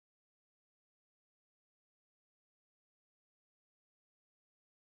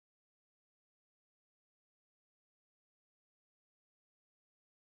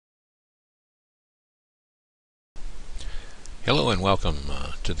Hello and welcome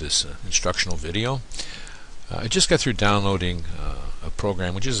to this instructional video. I just got through downloading a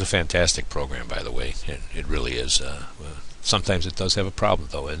program, which is a fantastic program, by the way. It really is. Sometimes it does have a problem,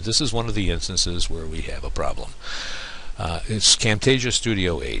 though, and this is one of the instances where we have a problem. It's Camtasia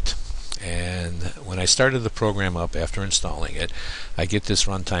Studio 8, and when I started the program up after installing it, I get this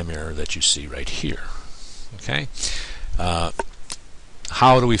runtime error that you see right here. Okay,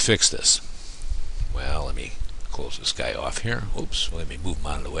 how do we fix this? Well, let me close this guy off here. Oops, let me move him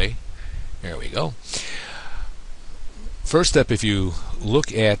out of the way. There we go. First step, if you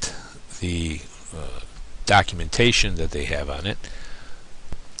look at the documentation that they have on it,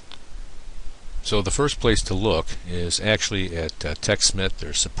 so the first place to look is actually at TechSmith,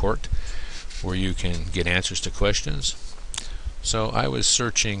 their support, where you can get answers to questions. So I was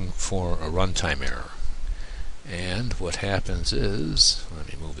searching for a runtime error, and what happens is, let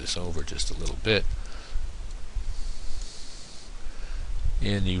me move this over just a little bit.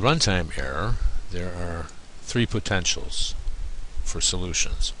 In the runtime error, there are three potentials for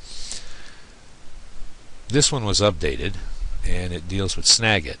solutions. This one was updated, and it deals with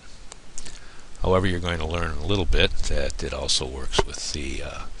Snagit. However, you're going to learn a little bit that it also works with the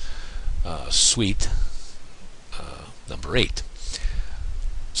suite number 8.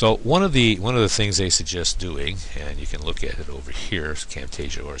 So one of the things they suggest doing, and you can look at it over here,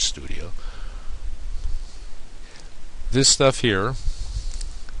 Camtasia or Studio. This stuff here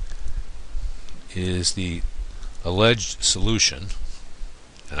is the alleged solution,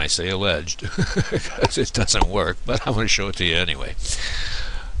 and I say alleged because it doesn't work, but I'm going to show it to you anyway.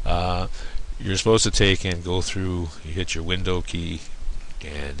 You're supposed to take and go through, you hit your window key,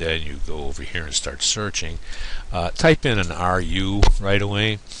 and then you go over here and start searching. Type in an RU right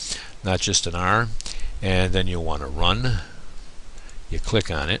away, not just an R, and then you want to run. You click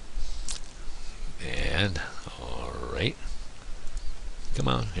on it, and alright, come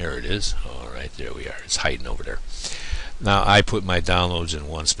on, there it is. Alright, there we are. It's hiding over there. Now I put my downloads in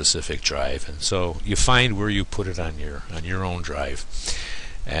one specific drive, and so you find where you put it on your own drive,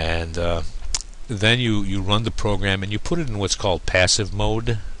 and then you run the program and you put it in what's called passive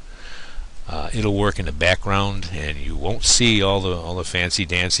mode. It'll work in the background, and you won't see all the fancy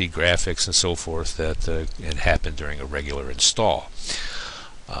dancy graphics and so forth that had happened during a regular install,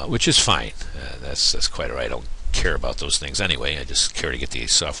 which is fine. That's quite alright. I don't care about those things anyway. I just care to get the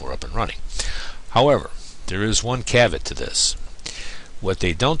software up and running. However, there is one caveat to this. What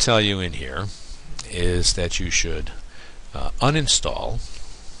they don't tell you in here is that you should uninstall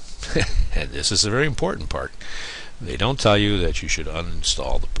and this is a very important part. They don't tell you that you should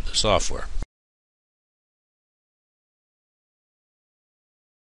uninstall the software.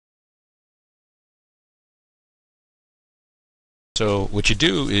 So what you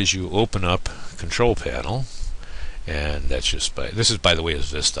do is you open up Control Panel, and that's just this is, by the way,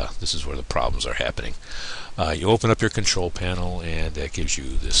 is Vista. This is where the problems are happening. You open up your Control Panel, and that gives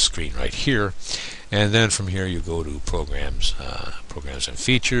you this screen right here, and then from here you go to Programs, Programs and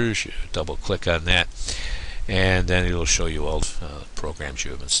Features. You double click on that, and then it'll show you all the programs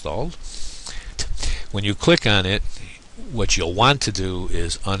you have installed. When you click on it, what you'll want to do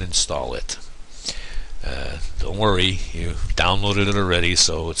is uninstall it. Don't worry, you downloaded it already,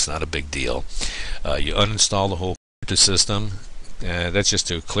 so it's not a big deal. You uninstall the whole system. That's just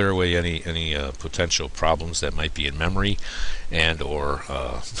to clear away any potential problems that might be in memory, and or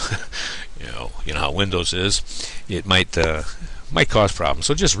you know how Windows is. It might cause problems.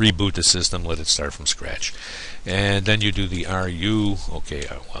 So just reboot the system, let it start from scratch, and then you do the RU. Okay,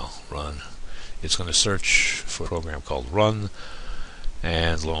 run. It's going to search for a program called Run,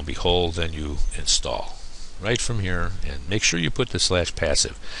 and lo and behold, then you install right from here, and make sure you put the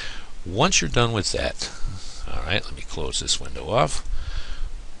 /passive. Once you're done with that, alright, let me close this window off.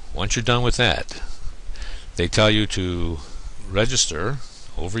 Once you're done with that, they tell you to register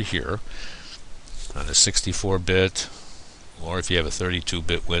over here on a 64-bit, or if you have a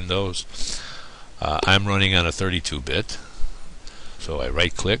 32-bit Windows. I'm running on a 32-bit, so I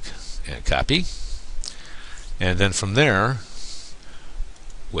right-click and copy, and then from there,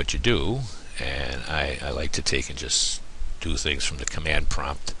 what you do, and I like to take and just do things from the command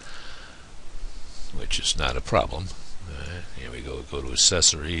prompt, which is not a problem. Here we go to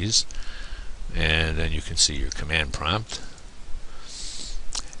Accessories, and then you can see your command prompt,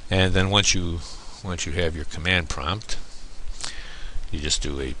 and then once you have your command prompt, you just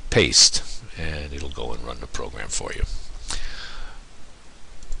do a paste, and it'll go and run the program for you.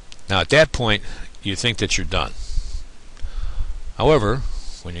 Now at that point, you think that you're done. However,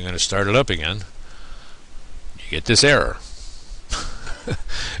 when you're going to start it up again, you get this error.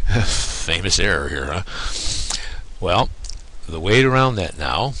 Famous error here, huh? Well, the way around that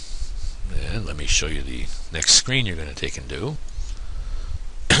now, and let me show you the next screen you're going to take and do.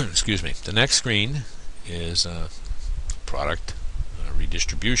 Excuse me. The next screen is a product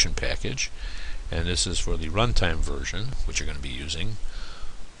redistribution package, and this is for the runtime version, which you're going to be using.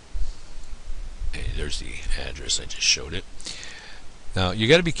 Hey, there's the address, I just showed it. Now you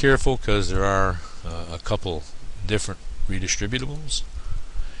got to be careful because there are a couple different redistributables.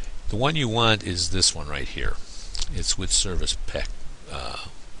 The one you want is this one right here. It's with Service Pack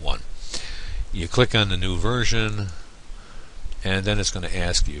 1. You click on the new version, and then it's going to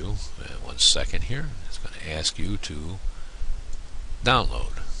ask you, 1 second here, it's going to ask you to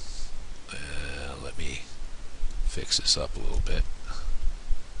download. Let me fix this up a little bit.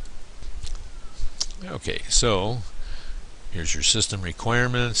 Okay, so here's your system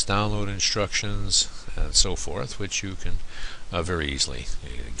requirements, download instructions, and so forth, which you can very easily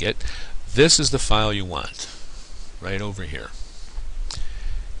get. This is the file you want, right over here.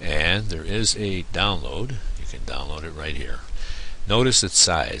 And there is a download. You can download it right here. Notice its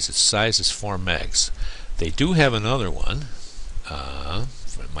size. Its size is 4 megs. They do have another one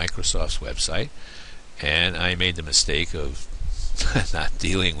from Microsoft's website, and I made the mistake of not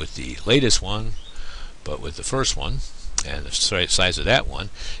dealing with the latest one, but with the first one, and the size of that one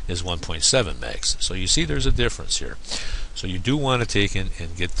is 1.7 megs. So you see there's a difference here. So you do want to take in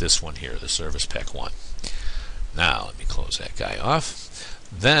and get this one here, the Service Pack 1. Now let me close that guy off.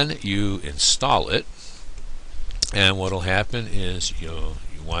 Then you install it, and what will happen is you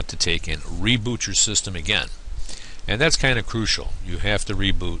want to take and reboot your system again. And that's kind of crucial. You have to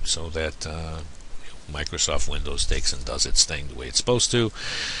reboot so that Microsoft Windows takes and does its thing the way it's supposed to,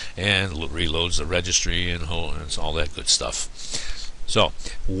 and reloads the registry and all that good stuff. So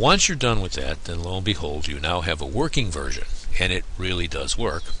once you're done with that, then lo and behold, you now have a working version, and it really does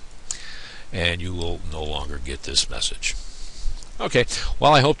work, and you will no longer get this message. Okay,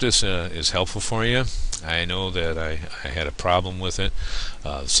 well, I hope this is helpful for you. I know that I had a problem with it.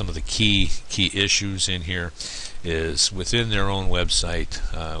 Some of the key issues in here is within their own website,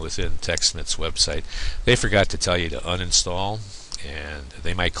 within TechSmith's website, they forgot to tell you to uninstall, and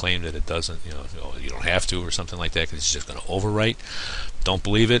they might claim that it doesn't, you don't have to or something like that because it's just going to overwrite. Don't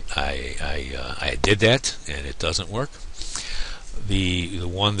believe it. I did that, and it doesn't work. The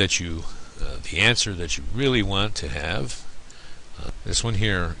one that the answer that you really want to have. This one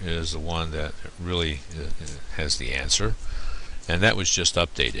here is the one that really has the answer, and that was just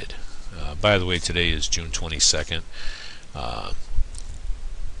updated. By the way, today is June 22nd. I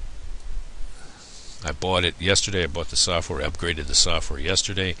bought it yesterday. I bought the software, upgraded the software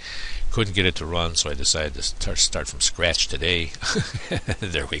yesterday. Couldn't get it to run, so I decided to start from scratch today.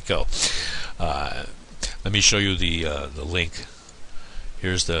 There we go. Let me show you the link.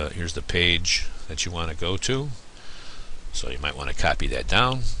 Here's the page that you want to go to. So you might want to copy that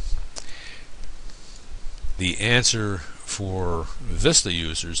down. The answer for Vista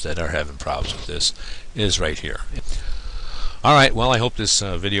users that are having problems with this is right here. Alright, well, I hope this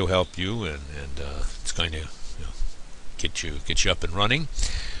video helped you, and it's going to get you up and running.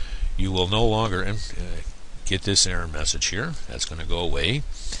 You will no longer get this error message here. That's going to go away.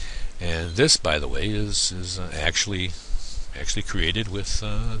 And this, by the way, is actually created with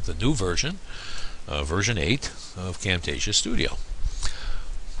the new version. Version 8 of Camtasia Studio.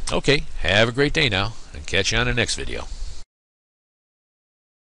 Okay, have a great day now, and catch you on the next video.